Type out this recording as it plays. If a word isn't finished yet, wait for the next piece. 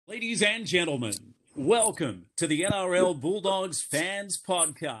Ladies and gentlemen, welcome to the NRL Bulldogs Fans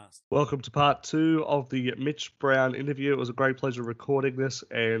Podcast. Welcome to part 2 of the Mitch Brown interview. It was a great pleasure recording this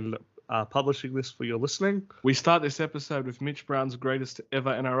and publishing this for your listening. We start this episode with Mitch Brown's greatest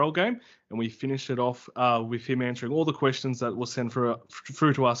ever NRL game, and we finish it off with him answering all the questions that were sent through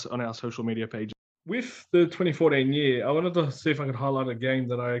to us on our social media pages. With the 2014 year, I wanted to see if I could highlight a game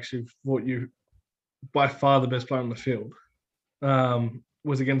that I actually thought you, by far the best player on the field,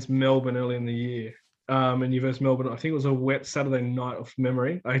 was against Melbourne early in the year. And you versus Melbourne, I think it was a wet Saturday night off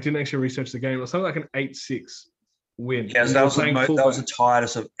memory. I didn't actually research the game. It was something like an 8-6 win. Yeah, that was the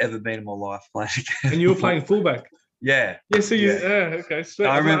tightest I've ever been in my life playing a game. And you were playing fullback. Yeah. Yeah, so okay. So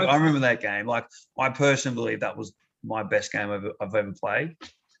I remember that game. Like, I personally believe that was my best game I've ever played.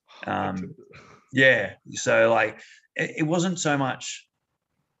 Yeah. So, like, it wasn't so much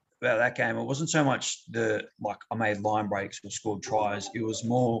about that game. It wasn't so much I made line breaks or scored tries. It was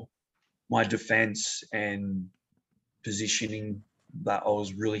more my defense and positioning that I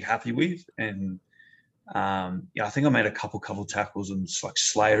was really happy with. And I think I made a couple tackles on like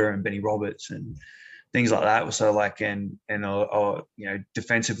Slater and Benny Roberts and things like that. So like, and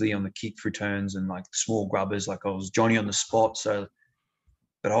defensively on the kick returns and like small grubbers, like I was Johnny on the spot. So,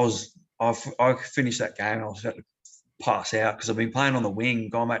 but I finished that game and I was about to pass out because I've been playing on the wing,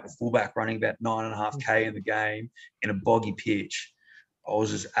 going back to fullback, running about 9.5K in the game in a boggy pitch. I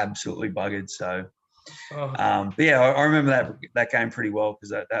was just absolutely buggered. So, but yeah, I remember that game pretty well because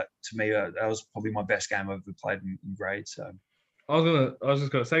that to me that was probably my best game I've ever played in grade. So, I was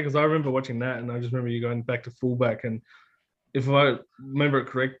just gonna say because I remember watching that and I just remember you going back to fullback, and if I remember it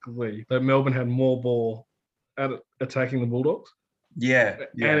correctly, that Melbourne had more ball at attacking the Bulldogs. Yeah.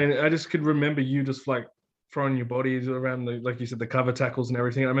 And I just could remember you just like throwing your bodies around like you said, the cover tackles and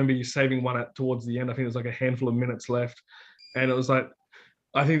everything. I remember you saving one towards the end. I think it was like a handful of minutes left. And it was like,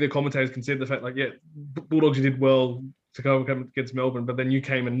 I think the commentators considered the fact like, yeah, Bulldogs, you did well to come against Melbourne, but then you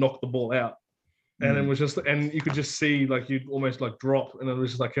came and knocked the ball out. And it was just, and you could just see like you'd almost like drop. And it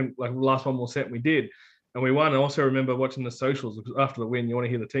was just like last one more set and we did. And we won. I also remember watching the socials because after the win, you want to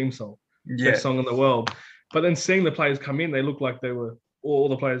hear the team song, best song in the world. But then seeing the players come in, they looked like they were, all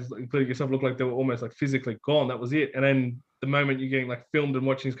the players, including yourself, looked like they were almost like physically gone. That was it. And then the moment you're getting like filmed and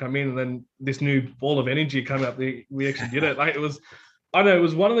watching us come in, and then this new ball of energy coming up, we actually did it. Like it was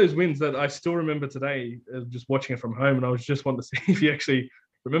one of those wins that I still remember today, just watching it from home. And I was just wanting to see if you actually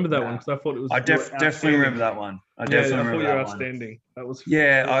remember that one because I thought it was. I definitely remember that one. I thought you were outstanding. That was.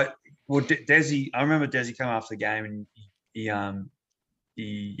 Yeah, Desi. I remember Desi come after the game and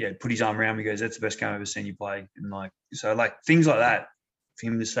he put his arm around me. He goes, "That's the best game I've ever seen you play." And like so, like things like that. For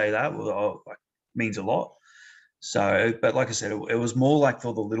him to say that means a lot. So, but like I said, it was more like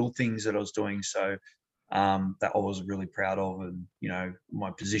for the little things that I was doing. So that I was really proud of, and my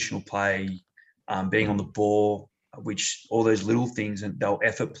positional play, being on the ball, which all those little things, and they were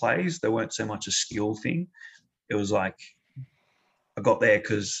effort plays. They weren't so much a skill thing. It was like I got there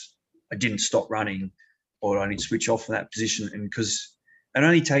because I didn't stop running, or I need to switch off from that position, and because it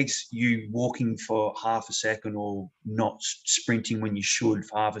only takes you walking for half a second or not sprinting when you should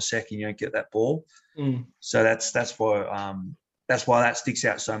for half a second, you don't get that ball. So that's why that sticks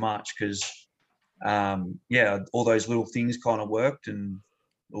out so much because all those little things kind of worked and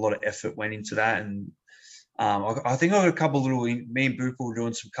a lot of effort went into that. And I think I got a couple of me and Booper were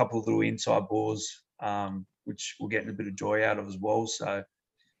doing some couple of little inside balls, which we're getting a bit of joy out of as well. So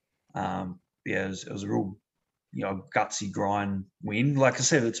it was a real gutsy grind win. Like I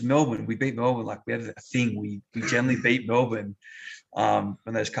said, it's Melbourne. We beat Melbourne. Like we have a thing. We generally beat Melbourne in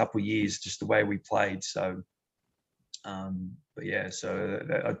those couple of years, just the way we played. So, so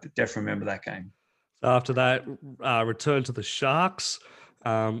I definitely remember that game. After that, return to the Sharks.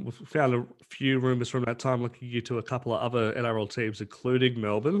 We found a few rumours from that time linking you to a couple of other NRL teams, including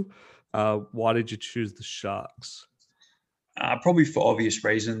Melbourne. Why did you choose the Sharks? Probably for obvious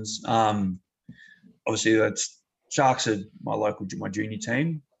reasons. Obviously, Sharks are my junior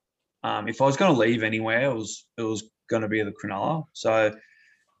team. If I was going to leave anywhere, it was going to be the Cronulla. So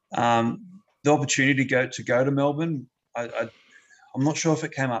the opportunity to go to Melbourne, I'm not sure if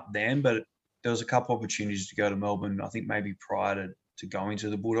it came up then, but there was a couple of opportunities to go to Melbourne. I think maybe prior to going to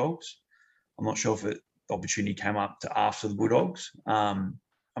the Bulldogs. I'm not sure if the opportunity came up to after the Bulldogs. I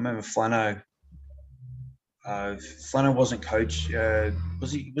remember Flano. Flano wasn't coach.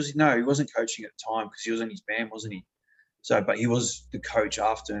 Was he? No, he wasn't coaching at the time because he was in his band, wasn't he? So, but he was the coach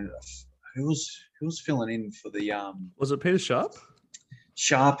after. Who was filling in for the? Was it Peter Sharp?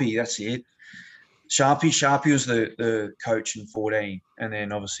 Sharpie, that's it. Sharpie was the coach in 14, and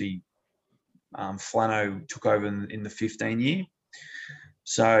then obviously Flano took over in the 15 year.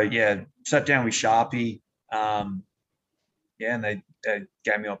 So yeah, sat down with Sharpie. And they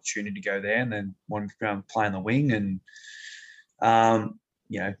gave me the opportunity to go there, and then wanted to play on the wing, and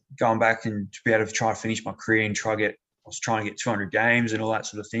going back and to be able to try to finish my career and I was trying to get 200 games and all that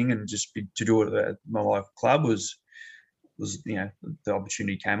sort of thing, and just to do it at my local club was the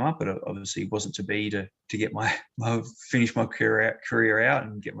opportunity came up, but it obviously wasn't to be to get finish my career out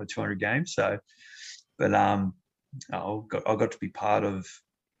and get my 200 games. So, but I got to be part of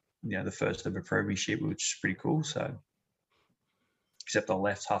the first ever premiership, which is pretty cool. So, except I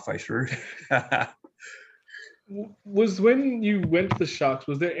left halfway through. Was when you went to the Sharks,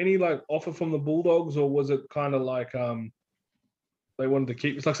 was there any like offer from the Bulldogs, or was it kind of like they wanted to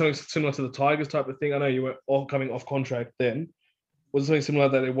keep? It's like something similar to the Tigers type of thing. I know you were all coming off contract then. Was it something similar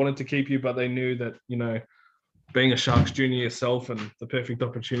that they wanted to keep you, but they knew that being a Sharks junior yourself and the perfect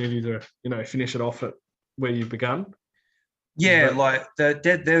opportunity to finish it off at where you began? Yeah, like there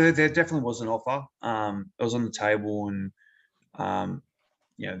definitely was an offer. It was on the table, and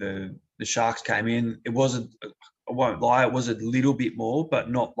the Sharks came in. It wasn't, I won't lie, it was a little bit more, but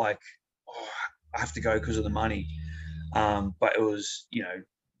not like, I have to go because of the money. But it was,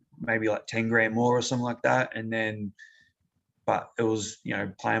 maybe like 10 grand more or something like that. And then, but it was,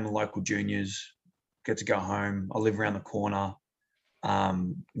 playing with local juniors, get to go home. I live around the corner.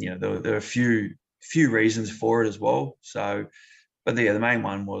 There were a few reasons for it as well. So, but the main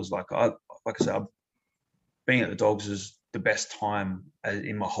one was like I said, being at the Dogs is the best time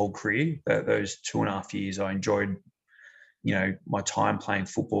in my whole career. Those 2.5 years, I enjoyed, my time playing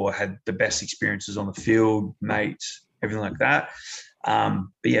football. I had the best experiences on the field, mates, everything like that. But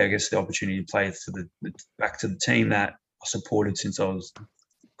yeah, I guess the opportunity to play for back to the team that I supported since I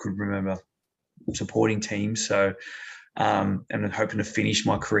could remember supporting teams. So, and hoping to finish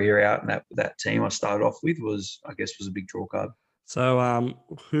my career out in that team I started off with was a big draw card. So,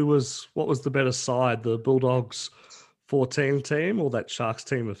 what was the better side, the Bulldogs 14 team or that Sharks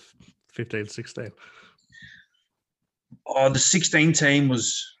team of 15, 16? Oh, the 16 team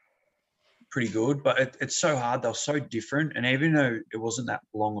was pretty good, but it's so hard. They were so different. And even though it wasn't that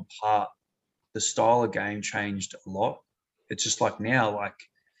long apart, the style of game changed a lot. It's just like now, like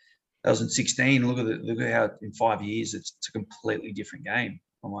that was in 16. Look at how in 5 years, it's a completely different game.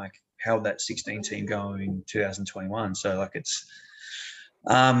 I'm like, how did that 16 team go in 2021? So like it's,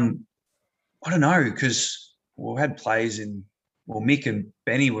 I don't know, because we had players Mick and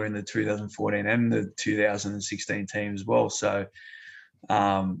Benny were in the 2014 and the 2016 team as well. So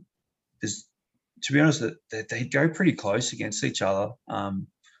there's, to be honest, that they go pretty close against each other. I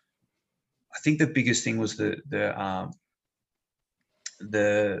think the biggest thing was the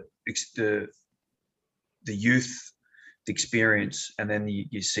youth, the experience, and then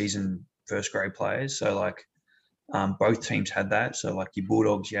your seasoned first grade players. So like both teams had that. So like your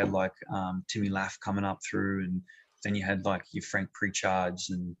Bulldogs, you had like Timmy Laff coming up through, and then you had like your Frank Pritchards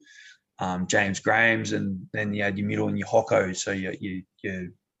and James Grahams, and then you had your middle and your Hocko. So your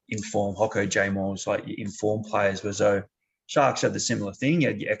informed Hocko, J Moores, like your informed players. Whereas Sharks had the similar thing. You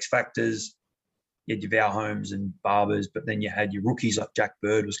had your X Factors, you had your Val Holmes and Barbers, but then you had your rookies like Jack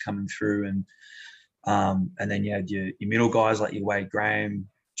Bird was coming through, and then you had your middle guys like your Wade Graham,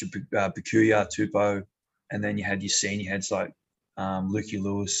 Bakuya, Tupou, and then you had your senior heads like Lukey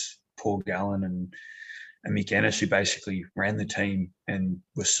Lewis, Paul Gallen, and Mick Ennis, who basically ran the team and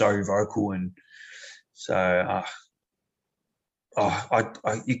was so vocal. And so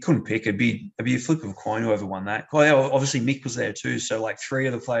you couldn't pick. It'd be a flip of a coin whoever won that. Well, obviously Mick was there too. So like 3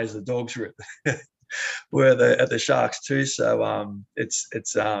 of the players of the Dogs were at the Sharks too. So it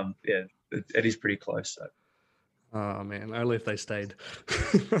is pretty close. So. Oh man, only if they stayed.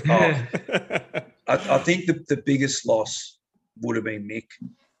 I think the biggest loss would have been Mick.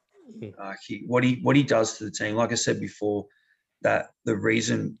 What he does to the team. Like I said before, that the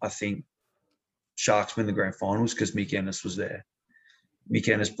reason I think Sharks win the grand final was because Mick Ennis was there. Mick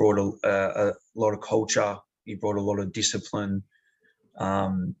Ennis brought a lot of culture. He brought a lot of discipline,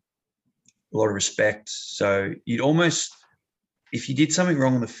 a lot of respect. So you'd almost, if you did something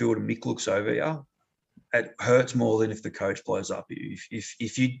wrong on the field and Mick looks over you, it hurts more than if the coach blows up you.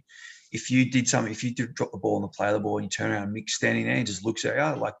 If you did something, if you did drop the ball and play the ball and you turn around and Mick's standing there and just looks at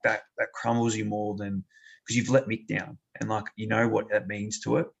you, like that crumbles you more than, because you've let Mick down. And like, you know what that means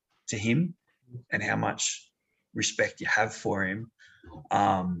to him and how much respect you have for him.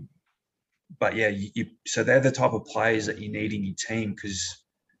 But yeah, so they're the type of players that you need in your team because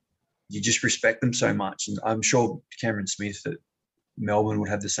you just respect them so much. And I'm sure Cameron Smith at Melbourne would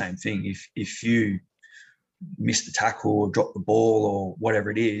have the same thing. If you miss the tackle or drop the ball or whatever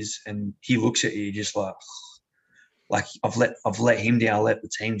it is, and he looks at you just like like I've let him down, I let the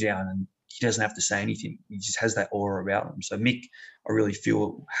team down, and he doesn't have to say anything. He just has that aura about him. So Mick, I really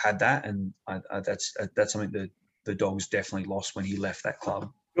feel had that, and that's something that the Dogs definitely lost when he left that club.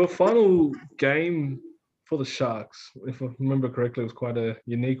 Your final game for the Sharks, if I remember correctly, was quite a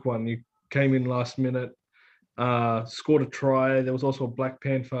unique one. You came in last minute, scored a try. There was also a black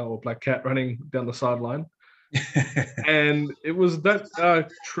panther or black cat running down the sideline. And it was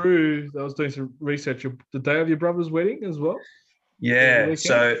that true that I was doing some research the day of your brother's wedding as well. Yeah.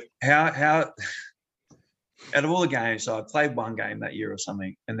 So how out of all the games, so I played one game that year or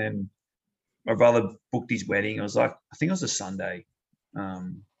something, and then my brother booked his wedding. It was like, I think it was a Sunday.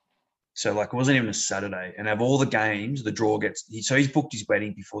 So like it wasn't even a Saturday. And of all the games, the draw so he's booked his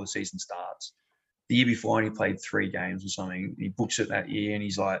wedding before the season starts. The year before, and he played 3 games or something. He books it that year, and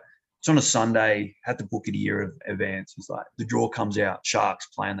he's like, it's on a Sunday, had to book it a year in advance. He's like, the draw comes out, Sharks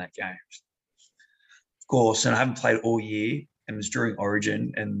playing that game. Of course, and I haven't played all year, and it was during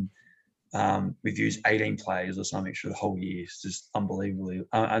Origin, and we've used 18 players or something for the whole year. It's just unbelievably,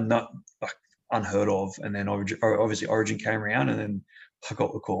 not like unheard of. And then obviously Origin came around, and then I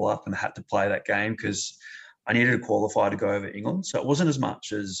got the call up and I had to play that game because I needed to qualify to go over England. So it wasn't as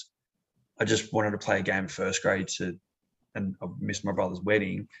much as I just wanted to play a game of first grade and I missed my brother's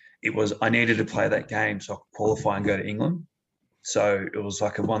wedding. It was I needed to play that game so I could qualify and go to England. So it was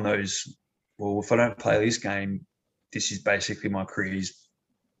like one of those, well, if I don't play this game, this is basically my career's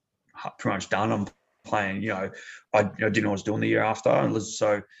pretty much done. I'm playing, I didn't know what I was doing the year after.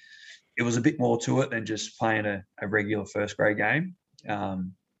 So it was a bit more to it than just playing a regular first grade game.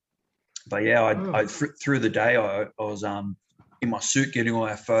 But yeah, through the day, I was in my suit getting all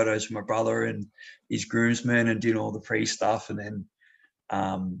our photos for my brother and his groomsmen and doing all the pre-stuff. And then,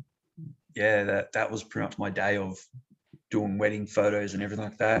 that was pretty much my day of doing wedding photos and everything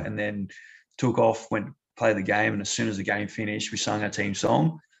like that. And then took off, went play the game. And as soon as the game finished, we sung our team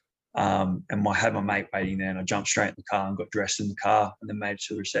song. And I had my mate waiting there, and I jumped straight in the car and got dressed in the car and then made it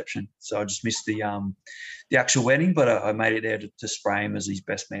to the reception. So I just missed the actual wedding, but I made it there to spray him as his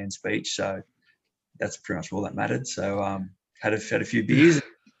best man speech. So that's pretty much all that mattered. So had a few beers, and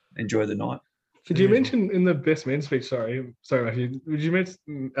enjoyed the night. Did you mention in the best man speech? Sorry, Matthew. Did you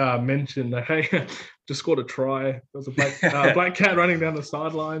mention that? Hey, just scored a try. There was a black cat running down the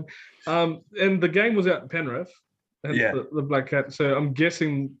sideline, and the game was out in Penrith. Yeah, the black cat. So I'm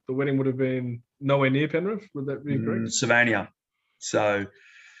guessing the wedding would have been nowhere near Penrith. Would that be correct? Savannah. So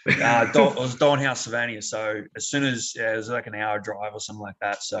it was Dornhouse, Savannah. So as soon as it was like an hour drive or something like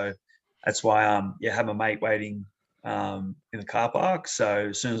that. So that's why I had my mate waiting in the car park. So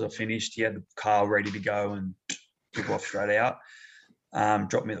as soon as I finished, he had the car ready to go and took off straight out.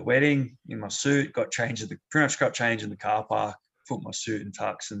 Dropped me at the wedding in my suit. Pretty much got changed in the car park. Put my suit and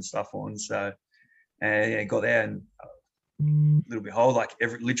tux and stuff on. So. Got there and little behold, like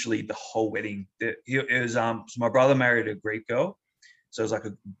literally the whole wedding. It was so my brother married a Greek girl, so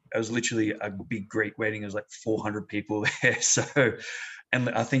it was literally a big Greek wedding. It was like 400 people there. So,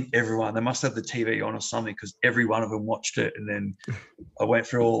 and I think everyone, they must have the TV on or something because every one of them watched it. And then I went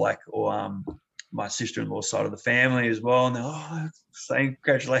through all my sister-in-law's side of the family as well, and they're saying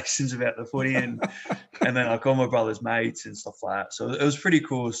congratulations about the footy, and then I called my brother's mates and stuff like that. So it was pretty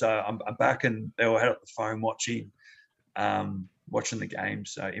cool. So I'm back, and they all had up the phone watching the game.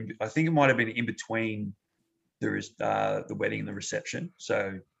 So I think it might have been in between the wedding and the reception.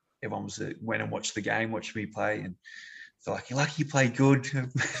 So everyone went and watched the game, watched me play, and they're like, "You're lucky you played good,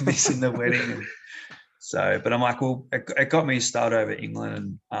 missing the wedding." And so, but I'm like, well, it got me started over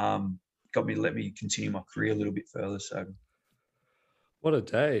England, and let me continue my career a little bit further. So what a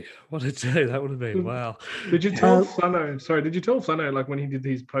day that would have been. Wow. Did you tell Flano like when he did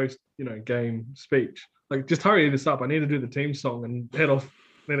his post game speech, like, just hurry this up, I need to do the team song and head off,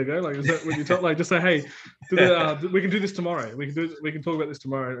 let it go? Like, is that what you told, like, just say, hey, we can do this tomorrow, we can talk about this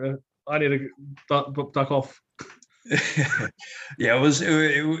tomorrow, I need to duck off? Yeah,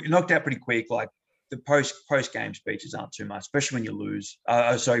 it knocked out pretty quick. Like, the post game speeches aren't too much, especially when you lose.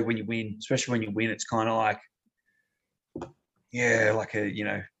 When you win, especially when you win, it's kind of like, like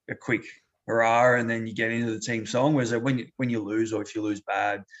a quick hurrah, and then you get into the team song. Whereas when you lose, or if you lose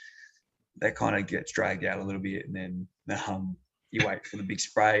bad, that kind of gets dragged out a little bit, and then you wait for the big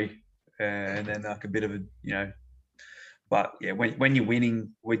spray, and then like a bit of a But yeah, when you're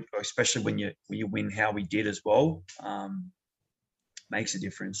winning, especially when you win how we did as well, makes a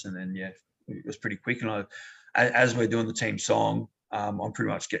difference. And then it was pretty quick. And as we're doing the team song, I'm pretty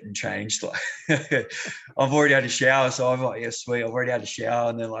much getting changed. Like, I've already had a shower, so I'm like, yeah, sweet. I've already had a shower,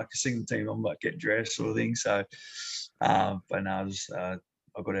 and then like sing the team, I'm like getting dressed, sort of thing. So, but no,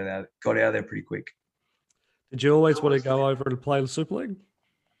 I got out of there pretty quick. Did you always want to go over and play the Super League?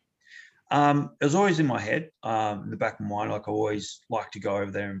 It was always in my head, in the back of my mind. Like I always like to go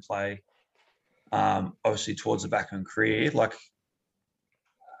over there and play. Obviously, towards the back of my career, like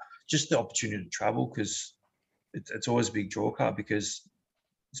just the opportunity to travel, because it's always a big draw card. Because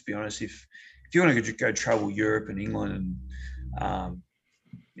let's be honest, if you want to go travel Europe and England and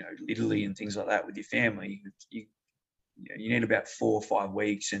Italy and things like that with your family, you need about 4 or 5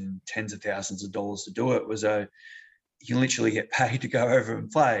 weeks and tens of thousands of dollars to do it. You can literally get paid to go over and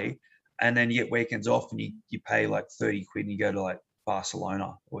play, and then you get weekends off and you pay like 30 quid and you go to like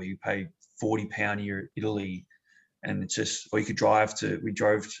Barcelona, or you pay £40 a year Italy. And it's just, or you could we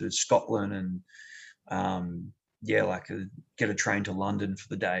drove to Scotland and get a train to London for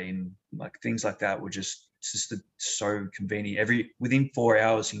the day, and like things like that were just so convenient. Within 4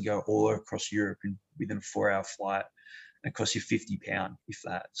 hours, you can go all across Europe and within a 4-hour flight. It costs you £50, if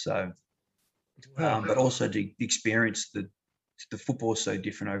that. So, but also to experience the football is so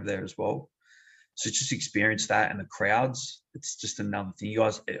different over there as well. So just experience that, and the crowds. It's just another thing. You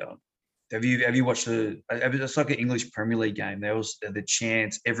guys, have you watched it's like an English Premier League game. There was the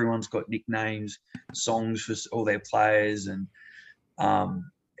chants. Everyone's got nicknames, songs for all their players, and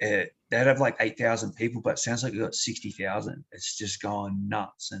they'd have like 8,000 people, but it sounds like they've got 60,000. It's just going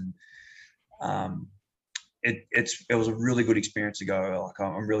nuts, and it was a really good experience to go. Like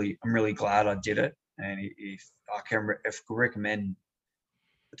I'm really glad I did it, and if I could recommend,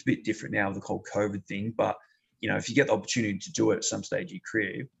 it's a bit different now with the whole COVID thing, but if you get the opportunity to do it at some stage of your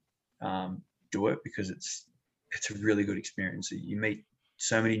career, do it, because it's a really good experience. You meet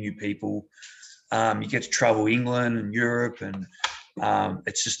so many new people. You get to travel England and Europe, and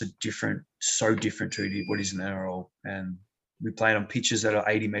it's just so different to what is in the NRL. And we played on pitches that are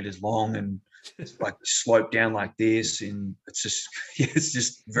 80 meters long and it's like slope down like this, and it's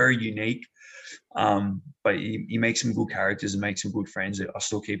just very unique. But you make some good characters and make some good friends that I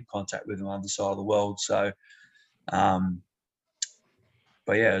still keep in contact with on the other side of the world. So, but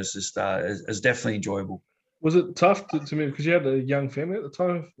yeah, it's just it's definitely enjoyable. Was it tough to move, because you had a young family at the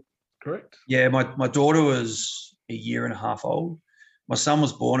time, correct? Yeah, my daughter was a year and a half old. My son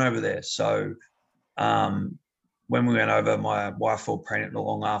was born over there. So when we went over, my wife fell pregnant not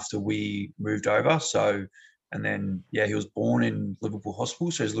long after we moved over. So, and then, he was born in Liverpool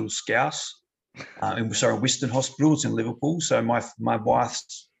Hospital. So he's a little Scouse. Whiston Hospital. It's in Liverpool. So my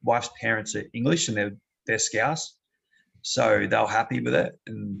wife's parents are English and they're Scouse. So they were happy with it.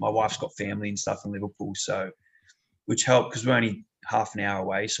 And my wife's got family and stuff in Liverpool. So, which helped because we're only half an hour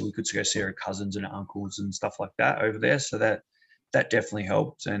away. So we could go see her cousins and uncles and stuff like that over there. So that definitely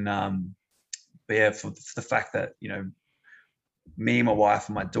helped. And, but yeah, for the fact that, me, my wife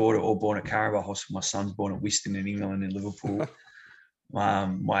and my daughter all born at Caringbah Hospital. My son's born at Whiston in England in Liverpool.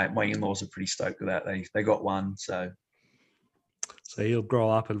 My in-laws are pretty stoked with that. They got one. So he'll grow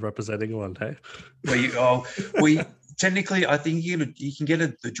up and represent England, hey? We technically, I think you can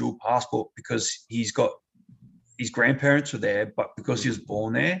get the dual passport because he's got his grandparents were there, but because he was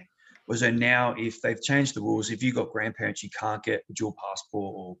born there, so now if they've changed the rules, if you've got grandparents, you can't get a dual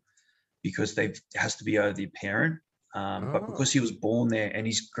passport, or because it has to be over the parent. But because he was born there and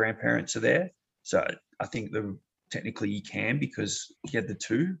his grandparents are there, so I think technically you can, because he had the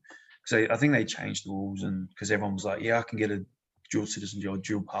two. Because I think they changed the rules, and because everyone was like, I can get a dual citizenship or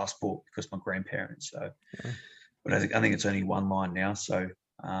dual passport because my grandparents. So, but I think it's only one line now. So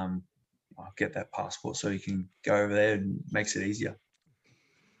I'll get that passport so you can go over there, and makes it easier.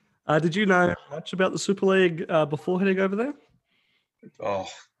 Did you know much about the Super League before heading over there?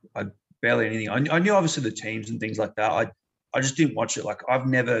 I barely anything. I knew obviously the teams and things like that. I just didn't watch it. Like I've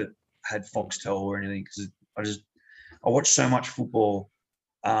never had Foxtel or anything because I watch so much football.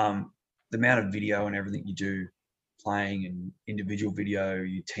 The amount of video and everything you do, playing and individual video,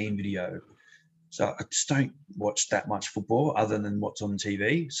 your team video. So I just don't watch that much football other than what's on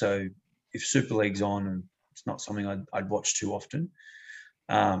TV. So if Super League's on, and it's not something I'd watch too often.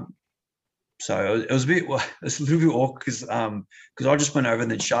 So it was a little bit awkward because I just went over and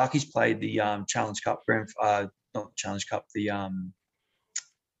then Sharkies played the Challenge Cup not the Challenge Cup, the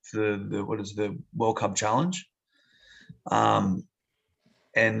World Cup Challenge.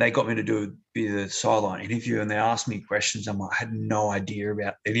 And they got me to be the sideline interview, and they asked me questions. I had no idea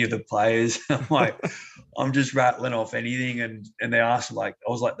about any of the players. I'm just rattling off anything, and they asked I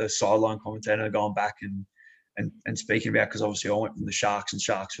was like the sideline commentator going back and speaking about, because obviously I went from the Sharks, and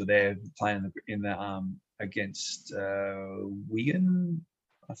Sharks were there playing against Wigan,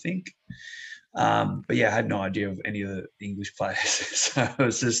 I think. But yeah, I had no idea of any of the English players, so it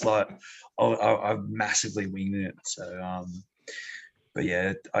was just like I massively winged it. So but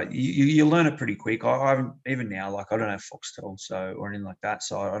yeah, you learn it pretty quick. I haven't even now, like I don't have Foxtel or anything like that,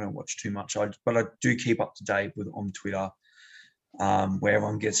 so I don't watch too much. But I do keep up to date on Twitter, where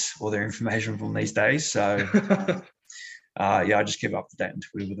everyone gets all their information from these days. So yeah, I just keep up to date on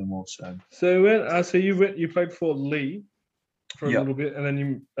Twitter with them all. So you played for Lee for a Yep. little bit, and then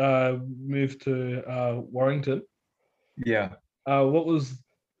you moved to Warrington. Yeah.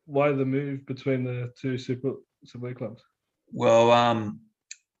 Why the move between the two Super League clubs? Well,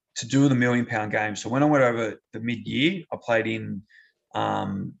 to do the £1 million game. So when I went over the mid-year, I played in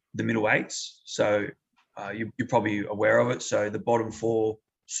the middle eights. So you're probably aware of it. So the bottom 4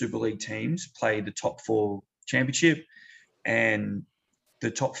 Super League teams play the top 4 championship, and the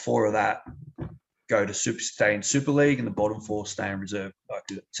top 4 of that go to stay in Super League, and the bottom 4 stay in reserve.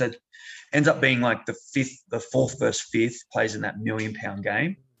 So it ends up being like the 4th versus 5th plays in that £1 million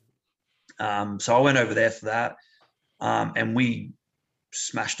game. So I went over there for that, and we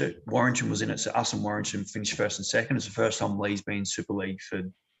smashed it. Warrington was in it, so us and Warrington finished 1st and 2nd. It's the first time Lee's been in Super League for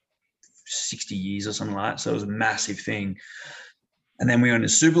 60 years or something like that. So it was a massive thing. And then we went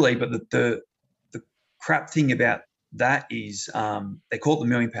into Super League, but the crap thing about that is they call it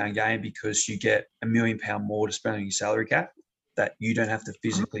the £1 million game because you get £1 million more to spend on your salary cap that you don't have to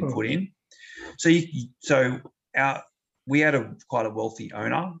physically put in. So we had quite a wealthy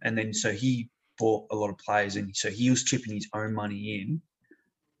owner, and then so he bought a lot of players, and so he was chipping his own money in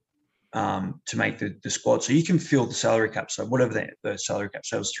to make the squad. So you can fill the salary cap. So whatever the salary cap,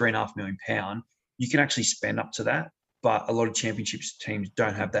 so it was £3.5 million. You can actually spend up to that, but a lot of championships teams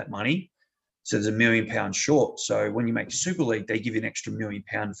don't have that money. So there's £1 million short. So when you make Super League, they give you an extra £1 million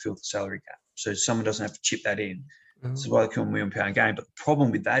to fill the salary cap. So someone doesn't have to chip that in. That's why they call it a £1 million game. But the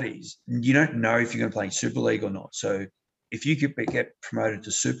problem with that is you don't know if you're going to play Super League or not. So if you could get promoted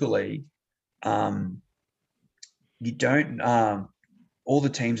to Super League, you don't. All the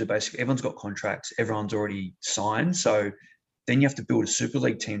teams are basically, everyone's got contracts, everyone's already signed. So then you have to build a Super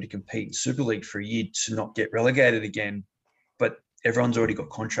League team to compete in Super League for a year to not get relegated again. But everyone's already got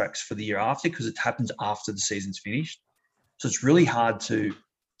contracts for the year after because it happens after the season's finished. So it's really hard to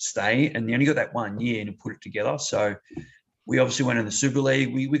stay, and you only got that 1 year to put it together. So we obviously went in the Super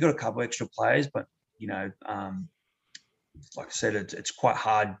League. We got a couple extra players, but like I said, it's quite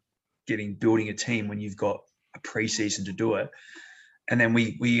hard building a team when you've got a preseason to do it. And then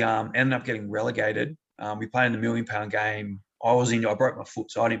we ended up getting relegated. We played in the £1 million game. I broke my foot,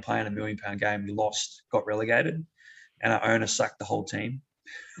 so I didn't play in a £1 million game. We lost, got relegated, and our owner sacked the whole team.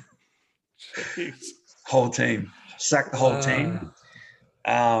 Sacked the whole team.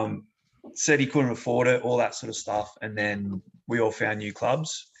 Said he couldn't afford it, all that sort of stuff. And then we all found new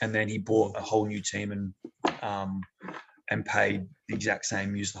clubs, and then he bought a whole new team and paid the exact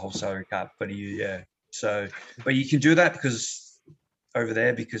same, used the whole salary cap. But but you can do that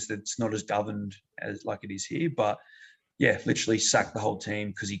because it's not as governed as like it is here. But yeah, literally sacked the whole team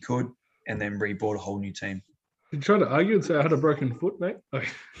because he could, and then rebought a whole new team. You try to argue and say I had a broken foot, mate?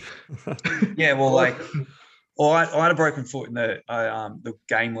 Yeah, well, I had a broken foot in the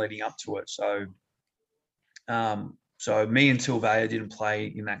game leading up to it. So, so me and Tilvea didn't play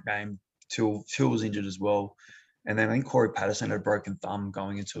in that game. Till was injured as well, and then I think Corey Patterson had a broken thumb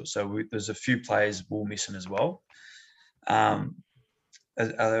going into it. So there's a few players we were missing as well. I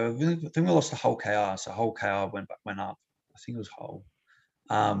think we lost to Hull KR, so Hull KR went up. I think it was Hull.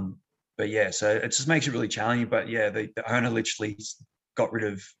 But yeah, so it just makes it really challenging. But yeah, the owner literally got rid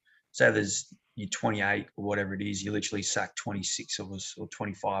of, say there's you're 28 or whatever it is, you literally sacked 26 of us or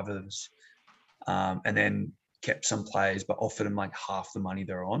 25 of us, and then kept some players but offered them like half the money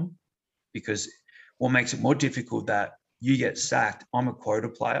they're on, because what makes it more difficult that you get sacked, I'm a quota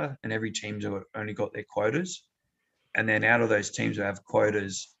player and every team's only got their quotas. And then out of those teams who have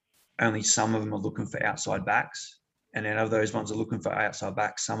quotas, only some of them are looking for outside backs. And then of those ones are looking for outside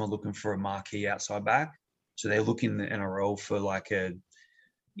backs, some are looking for a marquee outside back. So they're looking in the NRL for like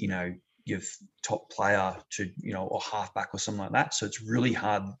your top player to, or halfback or something like that. So it's really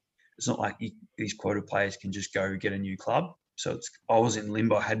hard. It's not like these quota players can just go get a new club. So I was in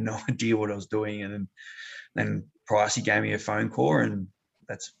limbo. I had no idea what I was doing. And then Pricey gave me a phone call, and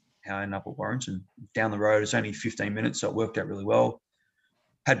that's how I ended up at Warrington. Down the road, it's only 15 minutes, so it worked out really well.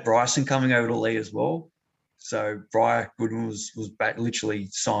 Had Bryson coming over to Lee as well. So Brian Goodwin was back, literally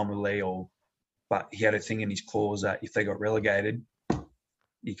signed with Lee, but he had a thing in his clause that if they got relegated,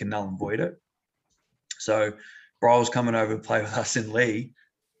 you can null and void it. So Brian was coming over to play with us in Lee,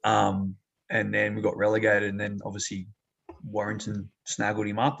 and then we got relegated, and then obviously Warrington snaggled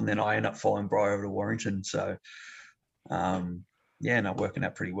him up, and then I ended up following Brian over to Warrington. So ended up working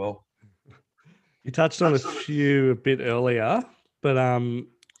out pretty well. You touched on a few a bit earlier. But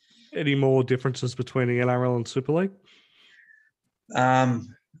any more differences between the NRL and Super League? I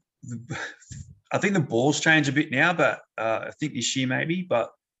think the balls change a bit now, but I think this year maybe.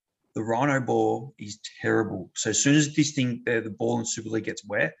 But the Rhino ball is terrible. So as soon as this thing, the ball in Super League gets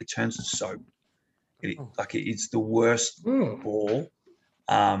wet, it turns to soap. It's the worst ball.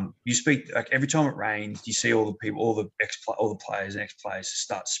 You speak like every time it rains, you see all the people, all the players and ex-players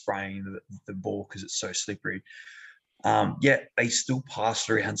start spraying the ball because it's so slippery. Yet they still pass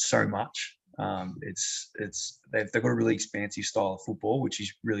around so much. They've got a really expansive style of football, which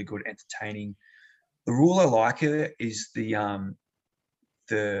is really good, entertaining. The rule I like here is the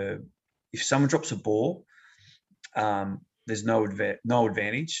if someone drops a ball, there's no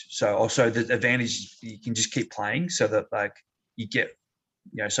advantage. So also the advantage is you can just keep playing, so that like you get,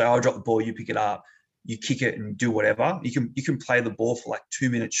 so I'll drop the ball, you pick it up, you kick it and do whatever. You can play the ball for like 2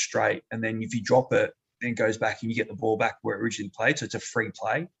 minutes straight, and then if you drop it, then it goes back and you get the ball back where it originally played. So it's a free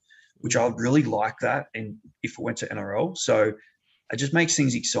play, which I really like that. And if it went to NRL, so it just makes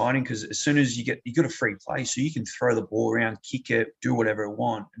things exciting because as soon as you got a free play, so you can throw the ball around, kick it, do whatever you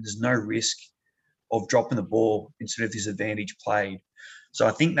want, and there's no risk of dropping the ball instead of this advantage played. So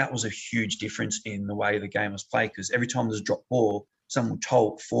I think that was a huge difference in the way the game was played, because every time there's a drop ball, someone will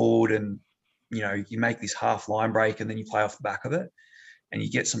tolt forward and, you make this half line break and then you play off the back of it and you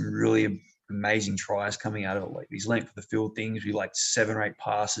get some really amazing tries coming out of it, like these length of the field things with like 7 or 8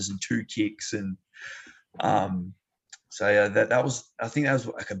 passes and 2 kicks. And so yeah, I think that was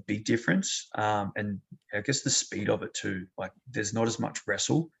like a big difference. And I guess the speed of it too, like there's not as much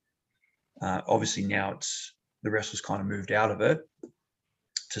wrestle. Obviously now the wrestle's kind of moved out of it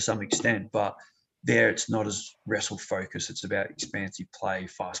to some extent, but there it's not as wrestle focused. It's about expansive play,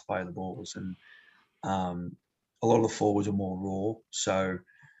 fast play of the balls. And a lot of the forwards are more raw. So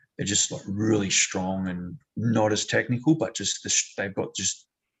they're just like really strong and not as technical, but just they've got just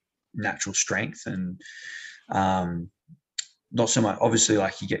natural strength and not so much. Obviously,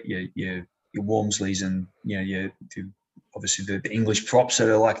 like you get your Wormsleys and obviously the English props that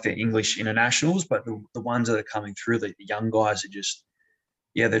are like the English internationals, but the ones that are coming through, the young guys are just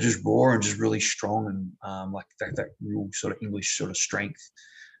they're just raw and just really strong and like that real sort of English sort of strength.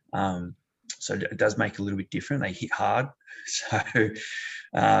 So it does make it a little bit different. They hit hard, so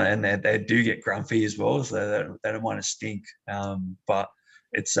and they do get grumpy as well, so they don't want to stink. But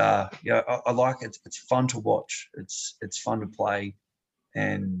it's I like it. It's fun to watch. It's fun to play,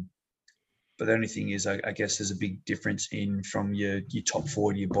 but the only thing is, I guess there's a big difference from your top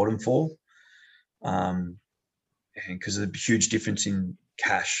 4 to your bottom 4, and because there's a huge difference in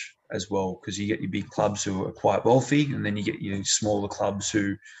cash as well, because you get your big clubs who are quite wealthy, and then you get your smaller clubs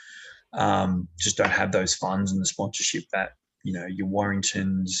who just don't have those funds and the sponsorship that your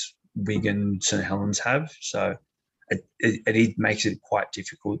Warringtons, Wigan, St Helens have. So it makes it quite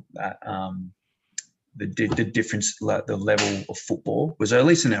difficult that the difference, the level of football was, at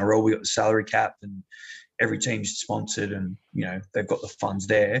least in our role, we got the salary cap and every team's sponsored and they've got the funds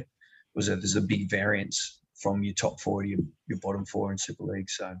there. There's a big variance from your top 4 to your bottom 4 in Super League.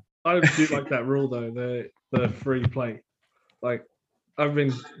 So I do like that rule though, the free play. Like I've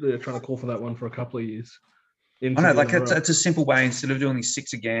been trying to call for that one for a couple of years. I know, like it's a simple way, instead of doing these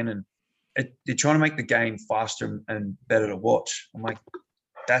 6 again, and they're trying to make the game faster and better to watch. I'm like,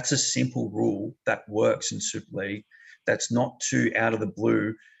 that's a simple rule that works in Super League. That's not too out of the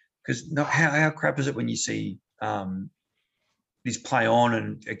blue, because how crap is it when you see this play on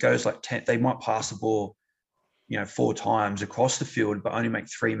and it goes like 10, they might pass the ball 4 times across the field, but only make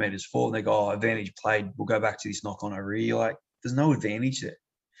 3 meters forward. And they go, advantage played. We'll go back to this knock on over here. You're like, there's no advantage there.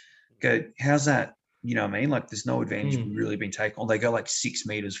 Go, how's that? You know what I mean? Like, there's no advantage really being taken on. They go like 6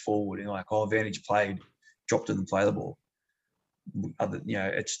 meters forward and like, advantage played, dropped in and play the ball. I don't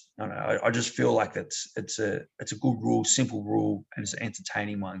know. I just feel like it's a good rule, simple rule, and it's an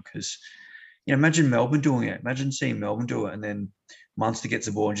entertaining one, because imagine Melbourne doing it. Imagine seeing Melbourne do it, and then Munster gets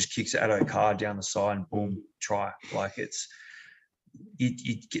the ball and just kicks it at O'Carr down the side and boom, try. Like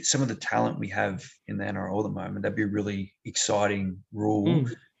you get some of the talent we have in the NRL at the moment. That'd be a really exciting rule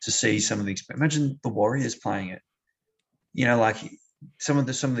to see some of the. Imagine the Warriors playing it. Like some of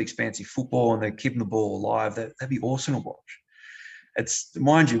the expansive football, and they're keeping the ball alive. That'd be awesome to watch. It's,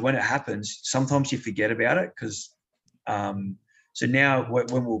 mind you, when it happens, sometimes you forget about it, because so now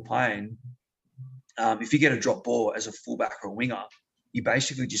when we're playing, if you get a drop ball as a fullback or a winger, you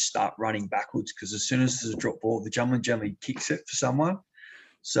basically just start running backwards, because as soon as there's a drop ball, the gentleman generally kicks it for someone.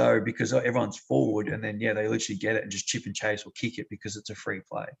 So because everyone's forward, and then they literally get it and just chip and chase or kick it because it's a free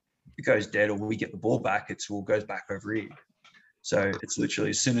play. If it goes dead or we get the ball back, it goes back over here. So it's literally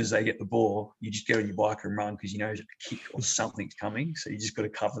as soon as they get the ball, you just get on your bike and run because you know a kick or something's coming. So you just got to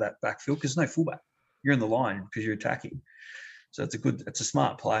cover that backfield because there's no fullback. You're in the line because you're attacking. So it's a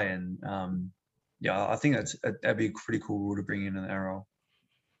smart play, and yeah, I think that'd be a pretty cool rule to bring in an NRL.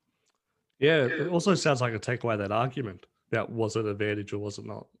 Yeah, it also sounds like a take away that argument about was it advantage or was it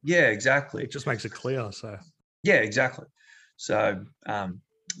not. Yeah, exactly. It just makes it clear. So yeah, exactly. So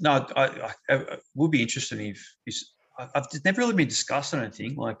no, I would be interested if I've never really been discussed. I don't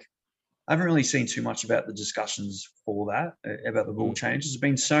think like I haven't really seen too much about the discussions for that about the rule changes. There's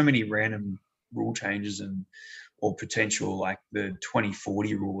been so many random rule changes or potential like the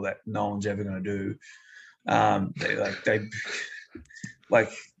 2040 rule that no one's ever going to do. They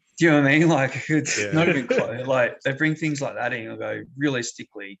do you know what I mean? Like it's not even close. Like they bring things like that in and go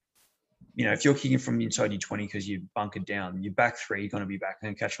realistically. You know, if you're kicking from inside your 20 because you bunkered down, your back three, you're going to be back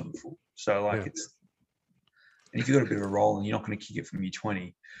and catch on the full. So like and if you've got a bit of a roll and you're not going to kick it from your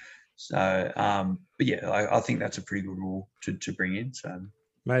 20. So, but yeah, I think that's a pretty good rule to bring in. So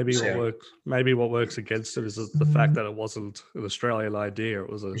maybe what works against it is the fact that it wasn't an Australian idea. It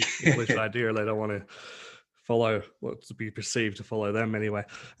was an English idea. They don't want to follow what's to be perceived to follow them anyway.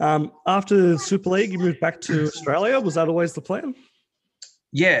 After Super League, you moved back to Australia. Was that always the plan?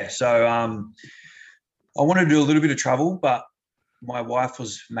 Yeah. So I wanted to do a little bit of travel, but my wife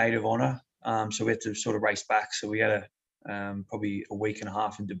was maid of honor. So we had to sort of race back. So we had probably a week and a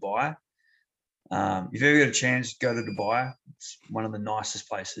half in Dubai. If you ever get a chance, go to Dubai. It's one of the nicest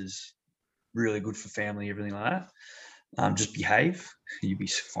places, really good for family, everything like that. Just behave, you'll be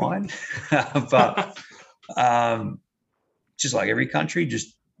fine. But just like every country,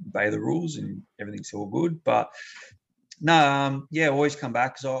 just obey the rules and everything's all good. But no, always come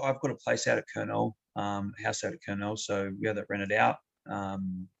back because I've got a place out at Kurnell, house out at Kurnell. So we had that rented out.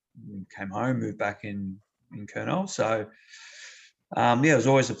 We came home, moved back in Kurnell. So it was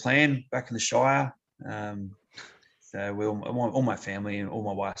always a plan back in the Shire. So all my family and all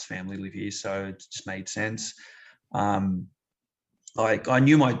my wife's family live here, so it just made sense. I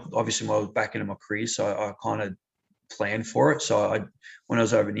knew obviously when I was back into my career, so I kind of planned for it. So when I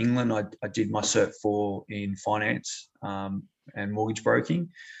was over in England, I did my Cert 4 in finance and mortgage broking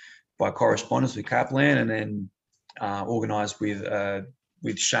by correspondence with Kaplan, and then organised with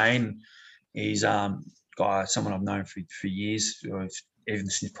Shane. He's someone I've known for years, even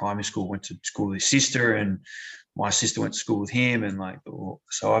since primary school. Went to school with his sister, and my sister went to school with him, and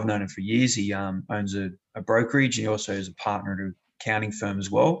so I've known him for years. He owns a brokerage, and he also is a partner at an accounting firm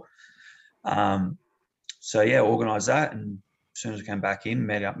as well. Organised that, and as soon as I came back in,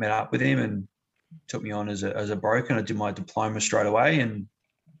 met up with him, and took me on as a broker. And I did my diploma straight away, and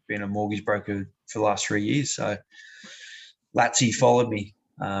been a mortgage broker for the last 3 years. So Latsy followed me.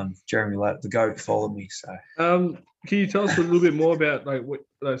 Jeremy Latt, the GOAT, followed me. So, can you tell us a little bit more about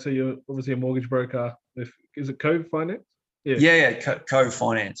so you're obviously a mortgage broker. Is it Cove Finance? Yeah, Cove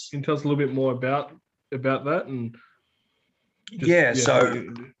Finance. Can you tell us a little bit more about that and?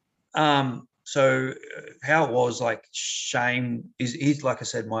 So how it was, like, Shane he's like I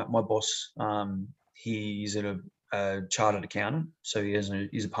said, my boss. He's a chartered accountant, so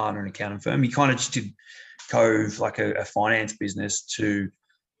he's a partner in an accounting firm. He kind of just did Cove like a finance business to,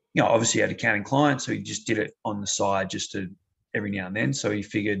 obviously he had accounting clients, so he just did it on the side just to every now and then. So he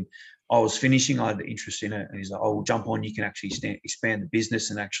figured I was finishing, I had the interest in it, and he's like, "Oh, we'll jump on. You can actually expand the business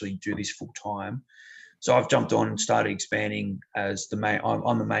and actually do this full time." So I've jumped on and started expanding as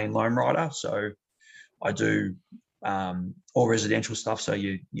I'm the main loan writer. So I do all residential stuff. So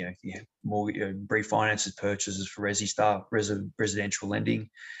mortgage, refinances, purchases for resi stuff, residential lending.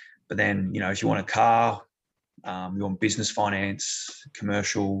 But then, if you want a car, you want business finance,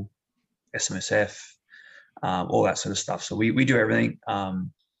 commercial, SMSF, all that sort of stuff. So we do everything.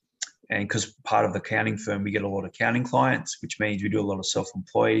 And because part of the accounting firm, we get a lot of accounting clients, which means we do a lot of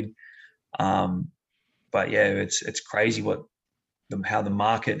self-employed. But yeah, it's crazy how the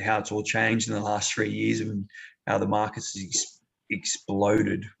market, how it's all changed in the last 3 years, and how the market's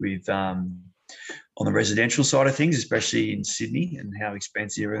exploded with on the residential side of things, especially in Sydney, and how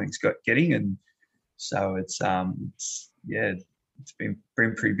expensive everything's getting. And so it's been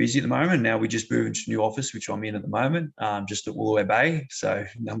pretty busy at the moment. Now we just moved into a new office, which I'm in at the moment, just at Woolooware Bay. So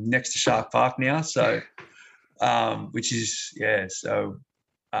I'm next to Shark Park now. So which is so.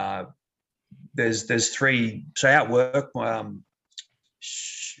 There's three. So at work, there's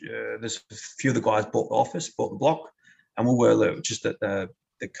a few of the guys bought the block, and we were just at the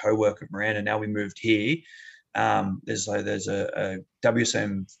co-work at Miranda. Now we moved here. There's a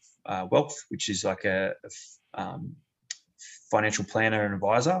WSM Wealth, which is like a financial planner and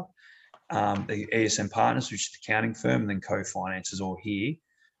advisor. the ESM Partners, which is the accounting firm, and then Co-Finance is all here,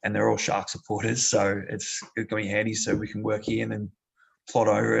 and they're all Shark supporters. So it's going to be handy so we can work here and then plot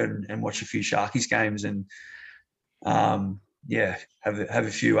over and watch a few Sharkies games and have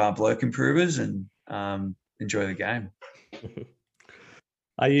a few bloke improvers and enjoy the game.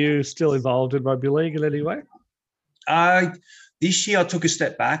 Are you still involved in rugby league in any way? This year I took a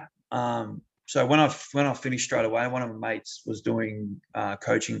step back. So when I finished straight away, one of my mates was doing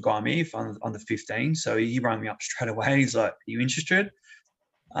coaching Guy Meath on the 15. So he rang me up straight away. He's like, "Are you interested?"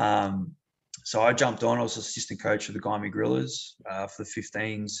 So I jumped on. I was assistant coach of the Guy Meath Gorillas for the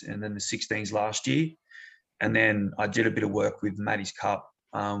 15s and then the 16s last year. And then I did a bit of work with Maddie's Cup.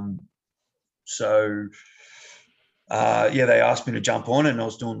 They asked me to jump on, and I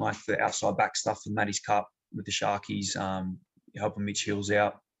was doing like the outside back stuff for Maddie's Cup with the Sharkies, helping Mitch Hills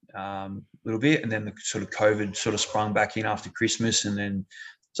out a little bit. And then the sort of COVID sort of sprung back in after Christmas. And then,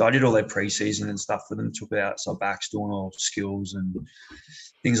 so I did all their preseason and stuff for them, took the outside backs, doing all skills and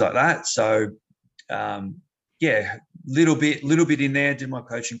things like that. So, little bit in there, did my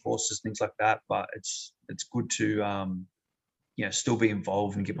coaching courses, things like that. But it's good to, still be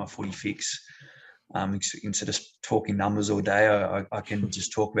involved and get my footy fix. Instead of talking numbers all day, I can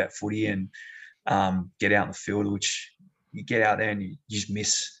just talk about footy and get out in the field, which you get out there and you just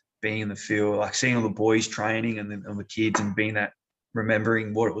miss being in the field, like seeing all the boys training and the kids and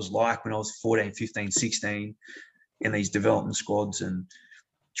remembering what it was like when I was 14, 15, 16 in these development squads and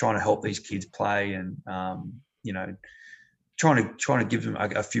trying to help these kids play and, trying to give them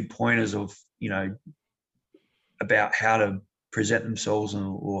a few pointers of, about how to present themselves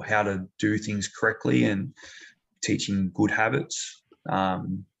or how to do things correctly and teaching good habits. But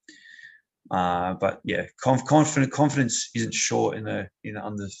yeah, confidence isn't short in the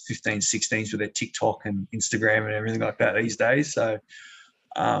under 15, 16s with their TikTok and Instagram and everything like that these days. So,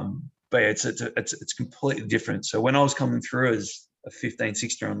 but yeah, it's completely different. So when I was coming through as a 15,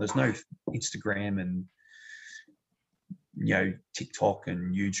 16-year-old, there's no Instagram and, TikTok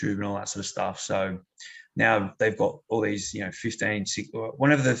and YouTube and all that sort of stuff. So now they've got all these, 15,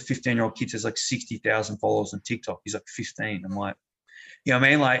 whenever the 15-year-old kid has like 60,000 followers on TikTok, he's like 15. I'm like, you know what I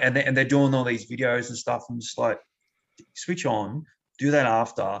mean? Like, and they're doing all these videos and stuff. I'm just like, switch on, do that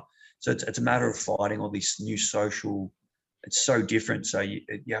after. So it's a matter of fighting all these new social. It's so different. So you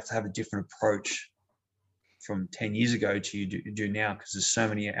have to have a different approach from 10 years ago to you do now, because there's so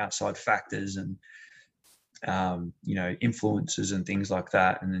many outside factors and, influences and things like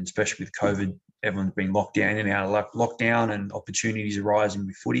that. And then especially with COVID, everyone's been locked down and out of lockdown and opportunities arising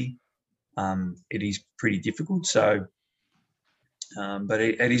with footy. It is pretty difficult. So, but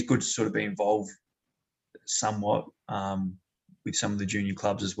it is good to sort of be involved somewhat with some of the junior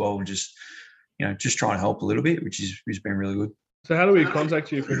clubs as well, and just try and help a little bit, which has been really good. So how do we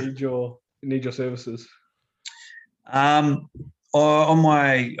contact you if we need your services? On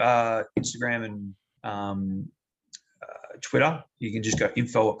my Instagram and Twitter, you can just go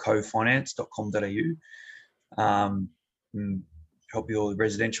info@cofinance.com.au. And help you all with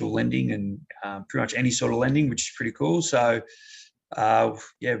residential lending and pretty much any sort of lending, which is pretty cool. So like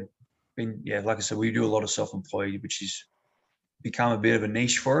I said, we do a lot of self-employed, which has become a bit of a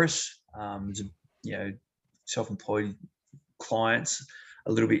niche for us. Self-employed clients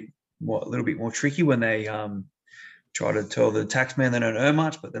a little bit more tricky when they try to tell the tax man they don't earn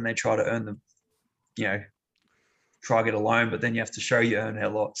much, but then they try to earn them, try to get a loan, but then you have to show you earn a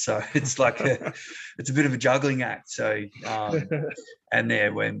lot. So it's like it's a bit of a juggling act. So and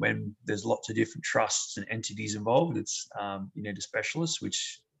there when there's lots of different trusts and entities involved, it's you need a specialist,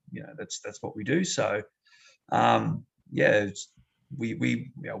 which that's what we do. So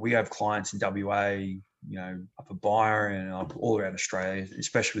we have clients in WA, up at Byron and up all around Australia,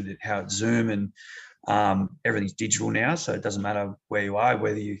 especially with how it's Zoom and everything's digital now. So it doesn't matter where you are,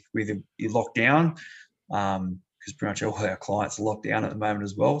 whether you're locked down, because pretty much all our clients are locked down at the moment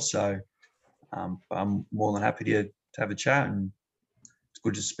as well. So I'm more than happy to have a chat, and it's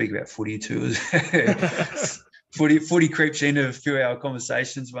good to speak about footy too. Footy creeps into a few of our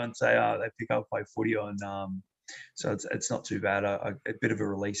conversations once they pick up play footy on. So it's not too bad. A bit of a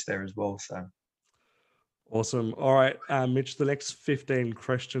release there as well. So awesome. All right, Mitch, the next 15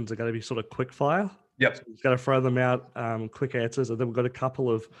 questions are going to be sort of quick fire. Yep. So we've got to throw them out, quick answers, and then we've got a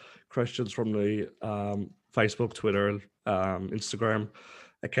couple of questions from the Facebook, Twitter, and Instagram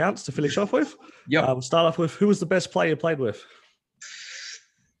accounts to finish off with. Yep. We'll start off with, who was the best player you played with?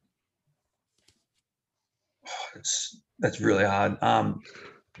 That's really hard.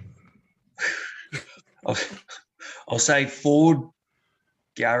 I'll say forward,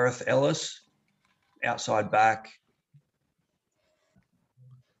 Gareth Ellis, outside back,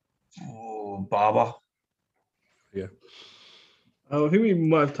 Oh, Barber. I think we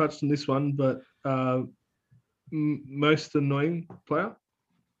might have touched on this one, but most annoying player.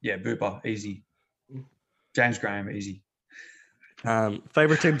 Yeah, Booper, easy. James Graham, easy.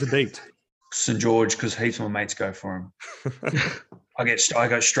 Favorite team to beat? St George, because heaps of my mates go for him. I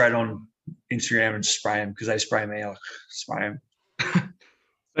go straight on Instagram and spray him because they spray me. I spray him.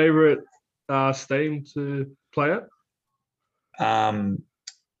 Favorite stadium to play at?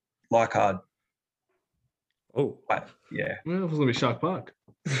 Leichhardt. Oh, But yeah. Well, it was going to be Shark Park.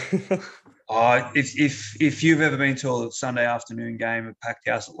 If you've ever been to a Sunday afternoon game at packed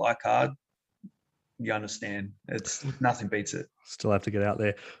house at Leichhardt, you understand. It's nothing beats it. still have to get out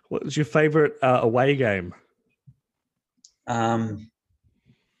there. What was your favorite away game? I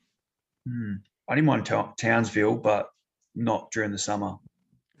didn't mind Townsville, but not during the summer.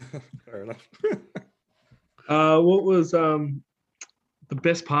 Fair enough. What was the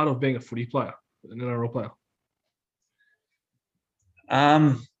best part of being a footy player, an NRL player?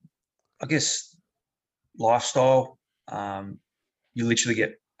 I guess lifestyle. You literally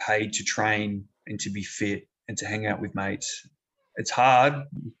get paid to train and to be fit and to hang out with mates. It's hard,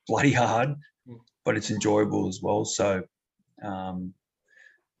 bloody hard, but it's enjoyable as well. So,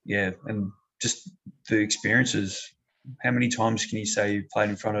 yeah, and just the experiences. How many times can you say you played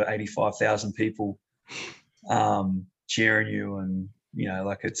in front of 85,000 people cheering you, and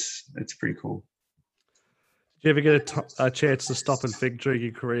it's pretty cool. Did you ever get a chance to stop and think during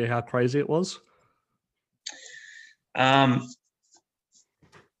your career how crazy it was?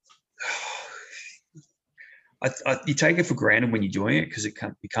 You take it for granted when you're doing it because it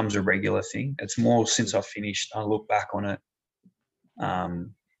becomes a regular thing. It's more since I finished, I look back on it, and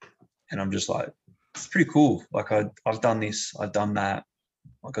I'm just like, it's pretty cool. Like I've done this, I've done that.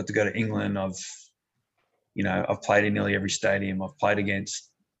 I got to go to England. I've played in nearly every stadium. I've played against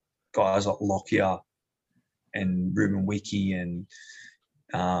guys like Lockyer and Ruben Wiki and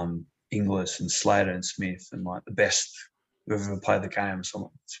Inglis and Slater and Smith and like the best who've ever played the game. So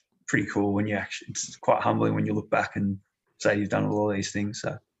it's pretty cool when it's quite humbling when you look back and say you've done all of these things.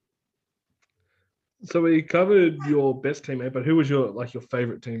 So we covered your best teammate, but who was your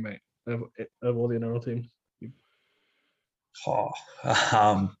favorite teammate of all the NRL teams?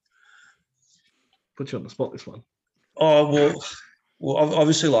 Put you on the spot, this one. Well,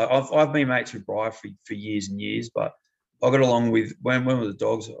 obviously, like I've been mates with Bri for years and years, but I got along with when were the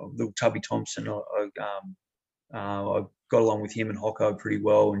Dogs, little Tubby Thompson. I got along with him and Hocko pretty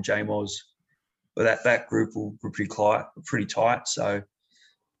well, and J-Moz. But that group were pretty tight. So,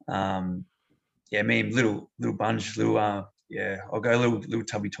 yeah, me and little bunch, I'll go little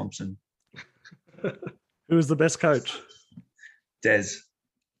Tubby Thompson. Who was the best coach? Des.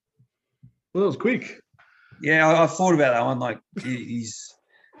 Well, that was quick. Yeah, I thought about that one. Like he's,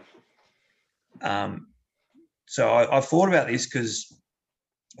 so I thought about this because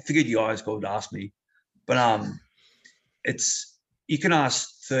I figured you guys would ask me, but you can ask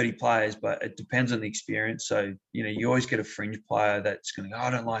 30 players, but it depends on the experience. So you always get a fringe player that's going to go,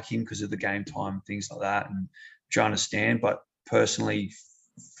 I don't like him because of the game time, things like that, and try to understand. But personally,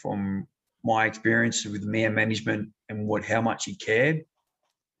 from my experience with man management and how much he cared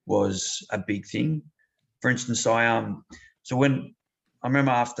was a big thing. For instance, so when I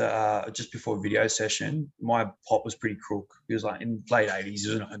remember after just before a video session, my pop was pretty crook. He was like in late 80s, he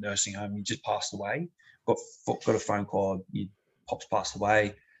was in a nursing home. He just passed away. Got a phone call. Pop's passed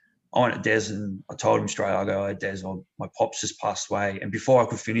away. I went to Des and I told him straight. I go, "Hey Des, my pop's just passed away." And before I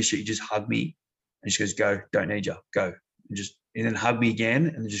could finish it, he just hugged me and he just goes, "Go, don't need you, go." And then hugged me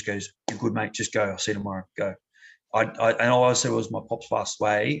again and just goes, "You're good, mate. Just go. I'll see you tomorrow. Go." And all I said was my pop's passed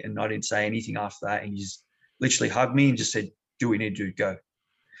away, and I didn't say anything after that. And he just literally hugged me and just said, "Do what you need to do, go."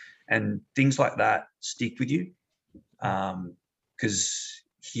 And things like that stick with you, because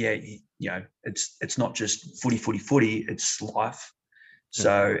it's not just footy, it's life.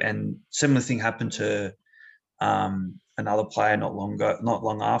 So, and similar thing happened to another player not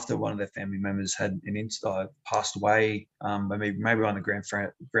long after one of their family members had passed away. Maybe one of the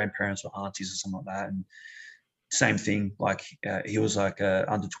grandparents or aunties or something like that, and same thing. Like he was like a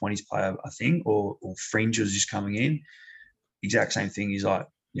under 20s player, I think, or fringe was just coming in. Exact same thing. He's like,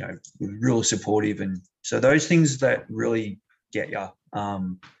 really supportive, and so those things that really get you.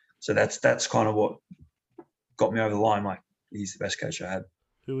 So that's kind of what got me over the line. Like he's the best coach I had.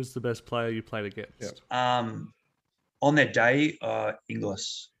 Who was the best player you played against? On that day,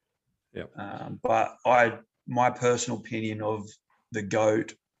 Inglis. Yeah. But my personal opinion of the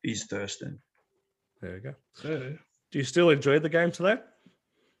GOAT is Thurston. There you go. Yeah. Do you still enjoy the game today?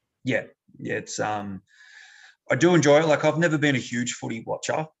 Yeah. It's I do enjoy it. Like I've never been a huge footy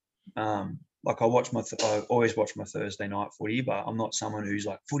watcher, Like I always watch my Thursday night footy, but I'm not someone who's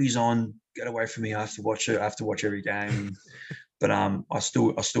like, footy's on, get away from me. I have to watch it. I have to watch every game. But I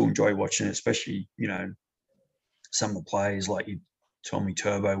still enjoy watching it, especially, you know, some of the players like Tommy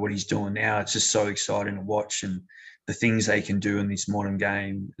Turbo, what he's doing now. It's just so exciting to watch, and the things they can do in this modern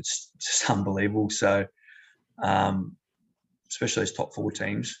game, it's just unbelievable. So, especially those top 4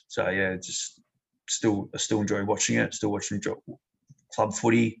 teams. So yeah, I still enjoy watching it. Still watching club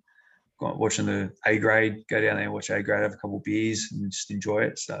footy, watching the A grade. Go down there and watch A grade, have a couple of beers, and just enjoy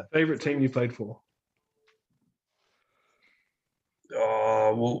it. So, favorite team you played for?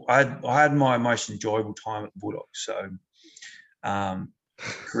 Well, I had my most enjoyable time at the Bulldogs. So,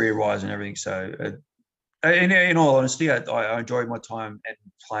 career-wise and everything. So, in all honesty, I enjoyed my time and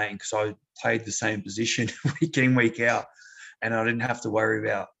playing because I played the same position week in, week out, and I didn't have to worry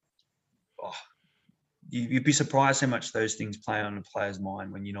about. You'd be surprised how much those things play on a player's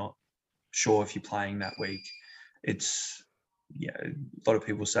mind when you're not sure if you're playing that week. It's, a lot of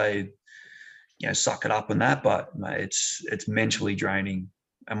people say, suck it up and that, but mate, it's mentally draining.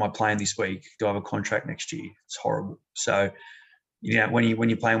 Am I playing this week? Do I have a contract next year? It's horrible. So, when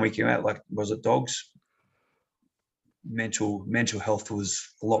you're playing week in, out, like, was it Dogs? Mental health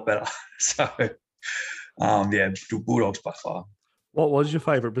was a lot better. So, Bulldogs by far. What was your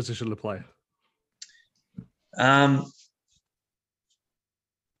favourite position to play? When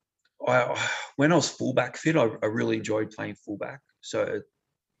I was fullback fit, I really enjoyed playing fullback. So,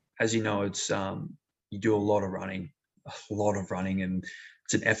 as you know, it's you do a lot of running, and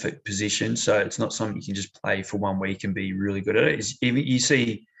it's an effort position. So it's not something you can just play for 1 week and be really good at it. You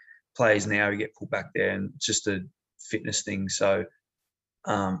see players now who get put back there, and it's just a fitness thing. So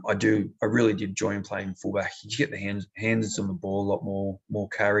I really did enjoy playing fullback. You get the hands on the ball a lot more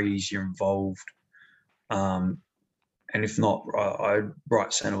carries. You're involved. And if not,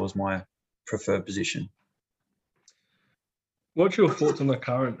 right centre was my preferred position. What's your thoughts on the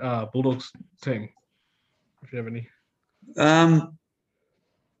current Bulldogs team, if you have any?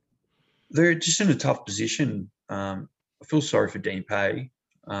 They're just in a tough position. I feel sorry for Dean Pay,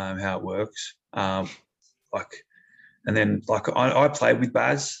 how it works. I played with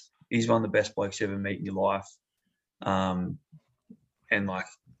Baz. He's one of the best blokes you ever meet in your life. And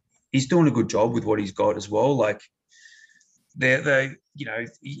he's doing a good job with what he's got as well. Like,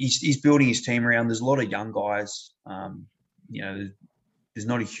 he's building his team around. There's a lot of young guys. There's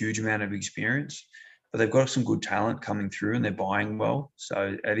not a huge amount of experience, but they've got some good talent coming through, and they're buying well.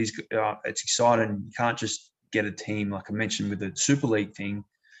 So it's exciting. You can't just get a team, like I mentioned with the Super League thing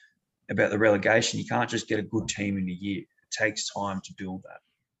about the relegation. You can't just get a good team in a year. It takes time to build that.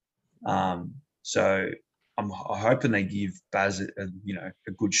 So I'm hoping they give Baz a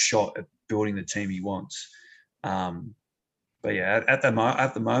good shot at building the team he wants. But yeah, at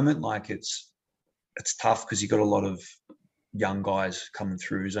the moment, like it's tough because you've got a lot of young guys coming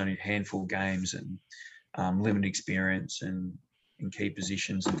through. There's only a handful of games and limited experience and in key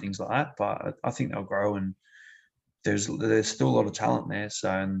positions and things like that. But I think they'll grow, and there's still a lot of talent there. So,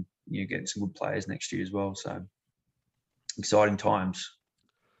 and you're getting some good players next year as well. So exciting times.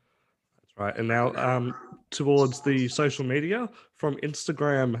 That's right. And now towards the social media, from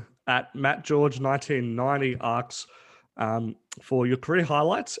Instagram at MattGeorge1990 asks, for your career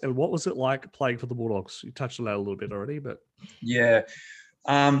highlights, and what was it like playing for the Bulldogs? You touched on that a little bit already, but yeah,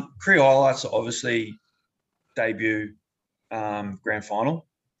 career highlights are obviously debut, grand final,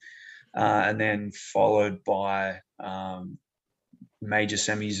 and then followed by major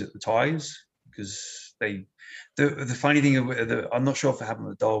semis at the Tigers, because the funny thing, I'm not sure if it happened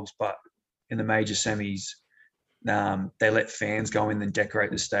with the Dogs, but in the major semis, they let fans go in and decorate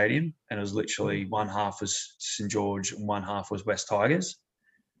the stadium, and it was literally one half was St George and one half was West Tigers.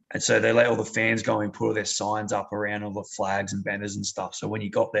 And so they let all the fans go and put all their signs up around all the flags and banners and stuff. So when you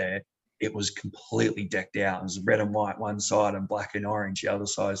got there, it was completely decked out. It was red and white one side and black and orange the other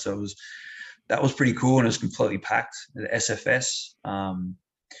side. So that was pretty cool, and it was completely packed at SFS.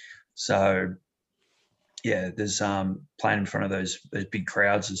 So yeah, there's playing in front of those big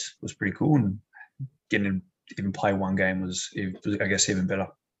crowds was pretty cool, and getting even play one game was, I guess, even better.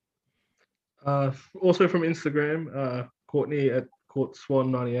 Also from Instagram, Courtney at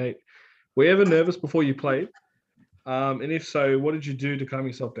CourtSwan98. Were you ever nervous before you played? And if so, what did you do to calm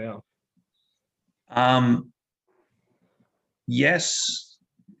yourself down? Yes,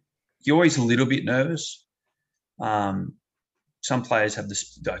 you're always a little bit nervous. Some players have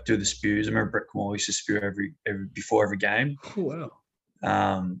do the spews. I remember Brett Kumar used to spew every before every game. Oh,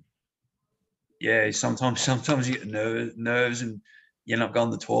 wow. Yeah, sometimes you get nerves and you end up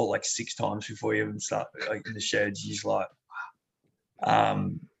going to the toilet like 6 times before you even start, like, in the sheds. You're just like,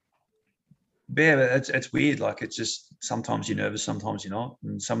 yeah, but it's weird. Like, it's just sometimes you're nervous, sometimes you're not.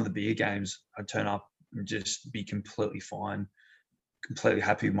 And some of the bigger games, I'd turn up and just be completely fine, completely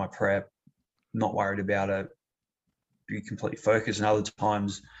happy with my prep, not worried about it, be completely focused. And other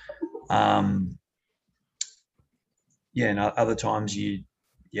times, and other times you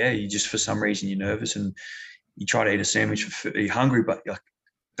just, for some reason, you're nervous and you try to eat a sandwich, you're hungry, but like,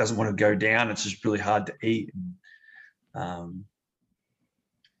 doesn't want to go down. It's just really hard to eat.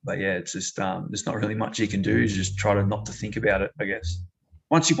 But yeah, it's just there's not really much you can do. Is just try to not to think about it, I guess.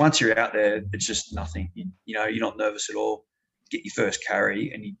 Once you're out there, it's just nothing. You know, you're not nervous at all. Get your first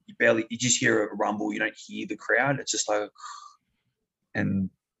carry, and you just hear a rumble. You don't hear the crowd. It's just like, and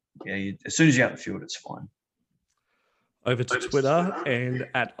yeah, as soon as you're out in the field, it's fine. Over to Twitter, and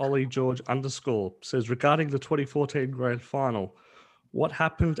at OllieGeorge_ says, regarding the 2014 grand final, what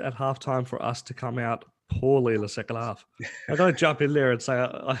happened at halftime for us to come out poorly in the second half? I got to jump in there and say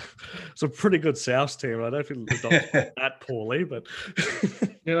it's a pretty good South team. I don't think we got that poorly, but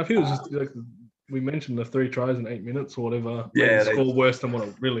yeah, I think it was just like we mentioned the 3 tries in 8 minutes or whatever. Yeah, they score worse than what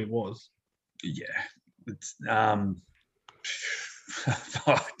it really was. Yeah, it's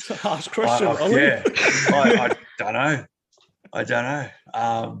harsh question. I don't know.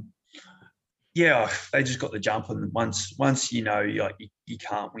 Yeah, they just got the jump, and once you know you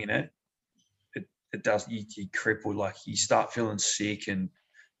can't win it, it does, you crippled. Like, you start feeling sick, and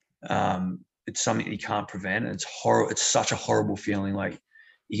it's something you can't prevent. It's horrible. It's such a horrible feeling. Like,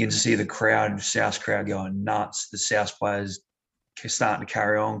 you can see the South crowd going nuts. The South players starting to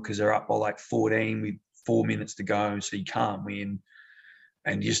carry on because they're up by like 14 with 4 minutes to go, so you can't win.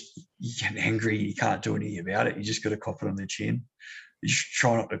 And you get angry. You can't do anything about it. You just got to cop it on the chin. You just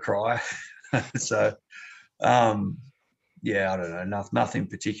try not to cry. So, yeah, I don't know. Nothing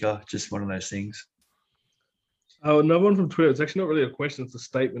particular. Just one of those things. Oh, another one from Twitter. It's actually not really a question. It's a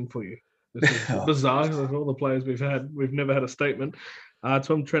statement for you. This is bizarre. Of all the players we've had, we've never had a statement. It's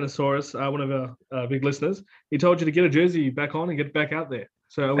from Trenosaurus, one of our big listeners. He told you to get a jersey back on and get back out there.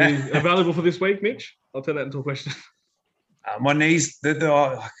 So are we available for this week, Mitch? I'll turn that into a question. My knees,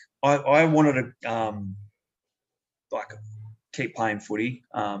 I wanted to keep playing footy.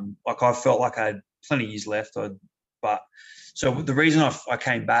 I felt like I had plenty of years left. So the reason I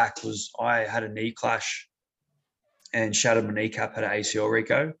came back was I had a knee clash and shattered my kneecap, had an ACL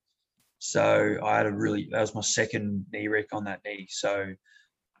reco. So that was my second knee rec on that knee. So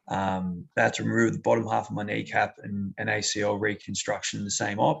they had to remove the bottom half of my kneecap and an ACL reconstruction in the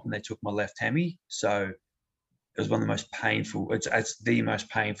same op, and they took my left hammy. So it was one of the most painful. It's the most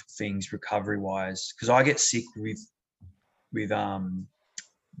painful things recovery wise, because I get sick with the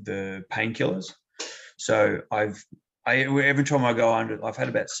painkillers. So every time I go under, I've had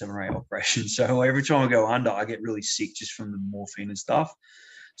about 7 or 8 operations. So every time I go under, I get really sick just from the morphine and stuff.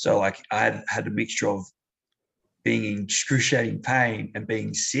 So like I had a mixture of being in excruciating pain and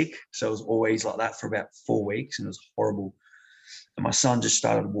being sick. So it was always like that for about 4 weeks, and it was horrible. And my son just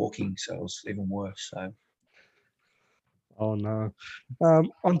started walking, so it was even worse. So. Oh, no.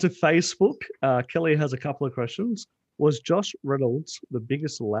 Onto Facebook. Kelly has a couple of questions. Was Josh Reynolds the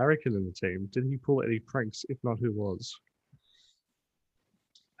biggest larrikin in the team? Did he pull any pranks? If not, who was?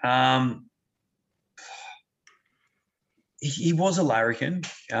 He was a larrikin.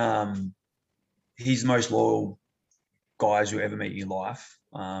 He's the most loyal guys you'll ever meet in your life.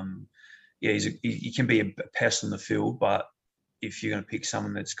 He can be a pest on the field, but if you're going to pick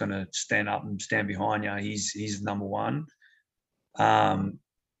someone that's going to stand up and stand behind you, he's number one. I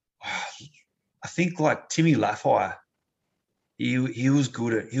think like Timmy Laffey, he was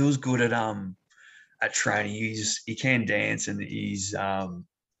good at training. He can dance, and he's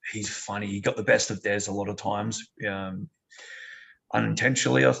funny. He got the best of Des a lot of times,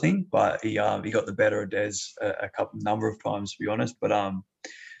 unintentionally, I think, but he got the better of Des a number of times, to be honest. But I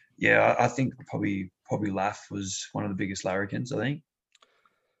think probably Laff was one of the biggest larrikins, I think.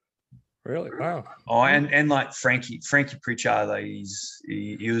 Really? Wow. Oh, and like Frankie Pritchard, like he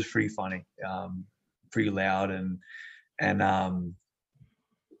was pretty funny, pretty loud, and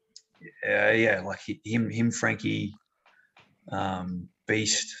like him, Frankie,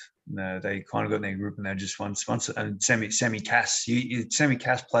 Beast. No, they kind of got in their group, and they just once and Sammy Cass. Sammy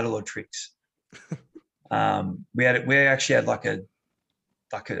Cass played a lot of tricks. We actually had like a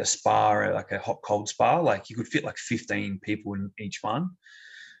spa, like a hot cold spa. Like you could fit like 15 people in each one.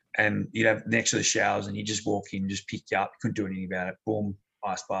 And you'd have next to the showers, and you just walk in, just pick you up. You couldn't do anything about it. Boom,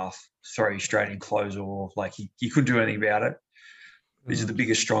 ice bath, throw you straight in, clothes off. Like you couldn't do anything about it. These are the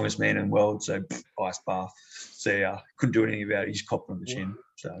biggest, strongest men in the world. So ice bath. So couldn't do anything about it. You just copped on the chin.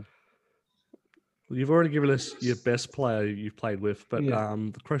 So You've already given us your best player you've played with, but Yeah.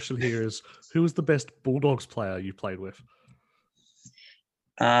 the question here is, who was the best Bulldogs player you played with?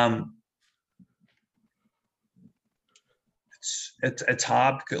 It's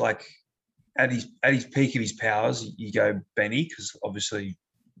hard. Like at his peak of his powers, you go Benny, because obviously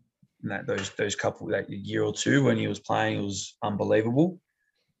that year or two when he was playing, it was unbelievable.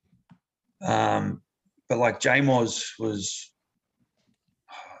 But like Jamos was,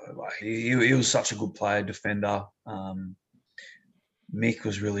 he was such a good player, defender. Mick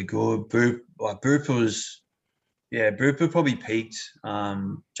was really good. Boop probably peaked.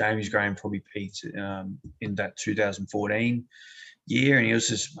 James Graham probably peaked in that 2014 year, and he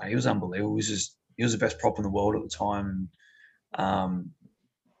was unbelievable. He was the best prop in the world at the time, and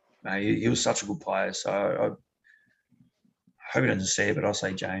he was such a good player. So I hope he doesn't see it, but I'll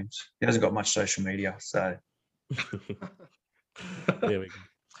say James. He hasn't got much social media, so. There we go.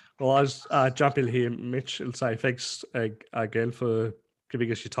 Well, I'll just jump in here, Mitch, and say thanks again for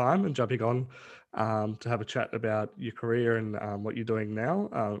giving us your time and jumping on to have a chat about your career and what you're doing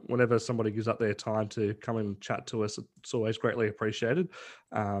now. Whenever somebody gives up their time to come and chat to us, it's always greatly appreciated.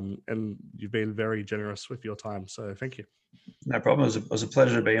 And you've been very generous with your time, so thank you. No problem. It was a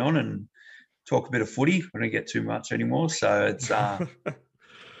pleasure to be on and talk a bit of footy. We don't get too much anymore, so it's.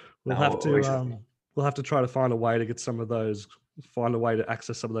 We'll have to try to find a way to get find a way to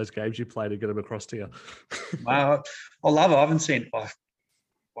access some of those games you play to get them across to you. I love it. I haven't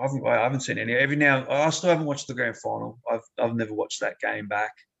seen any. Every now, I still haven't watched the grand final. I've never watched that game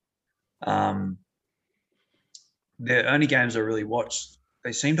back. The only games I really watched,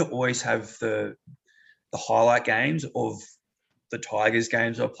 they seem to always have the highlight games of the Tigers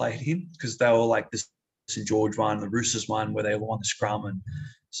games I played in, because they were like the St George one, the Roosters one, where they won the scrum, and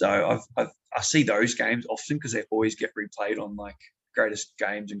so I see those games often because they always get replayed on like greatest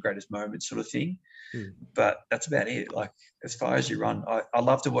games and greatest moments sort of thing. But that's about it. Like as far as you run, I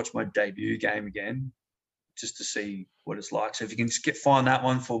love to watch my debut game again just to see what it's like. So if you can find that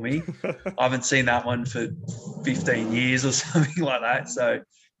one for me, I haven't seen that one for 15 years or something like that. So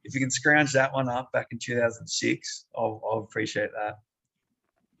if you can scrounge that one up back in 2006, I'll appreciate that.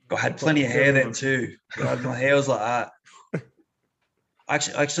 I had plenty of hair then too. My hair was like that. I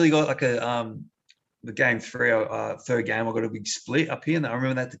actually got like the game three, third game, I got a big split up here, and I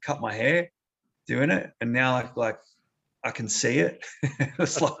remember that to cut my hair doing it, and now like I can see it. It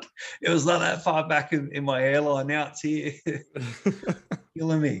was not that far back in my hairline. Now it's here,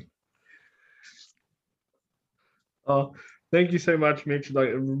 killing me. Oh, thank you so much, Mitch. Like,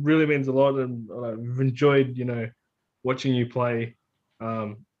 it really means a lot, and I've enjoyed, watching you play,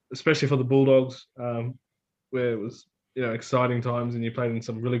 especially for the Bulldogs, where it was, exciting times, and you played in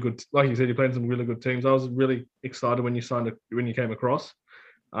some really good, like you said, you played in some really good teams. I was really excited when you came across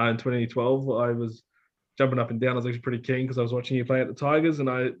in 2012. I was jumping up and down. I was actually pretty keen because I was watching you play at the Tigers, and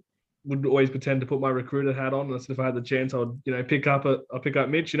I would always pretend to put my recruiter hat on. And if I had the chance, I would, pick up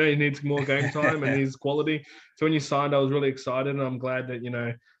Mitch. He needs more game time and his quality. So when you signed, I was really excited, and I'm glad that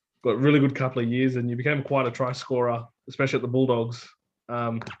got a really good couple of years, and you became quite a try scorer, especially at the Bulldogs,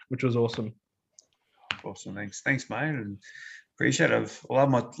 which was awesome. Awesome, thanks, mate, and appreciate it. I love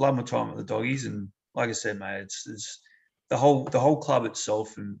my time at the Doggies, and like I said, mate, it's the whole club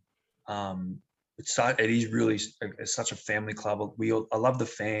itself, and it is really such a family club. I love the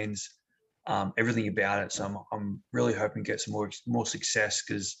fans, everything about it. So I'm really hoping to get some more success,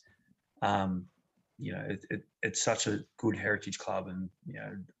 because it's such a good heritage club, and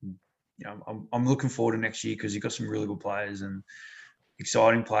I'm looking forward to next year, because you've got some really good players and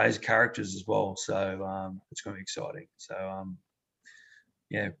exciting players, characters as well. So it's going to be exciting. So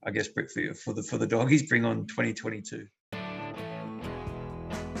I guess for the Doggies, bring on 2022.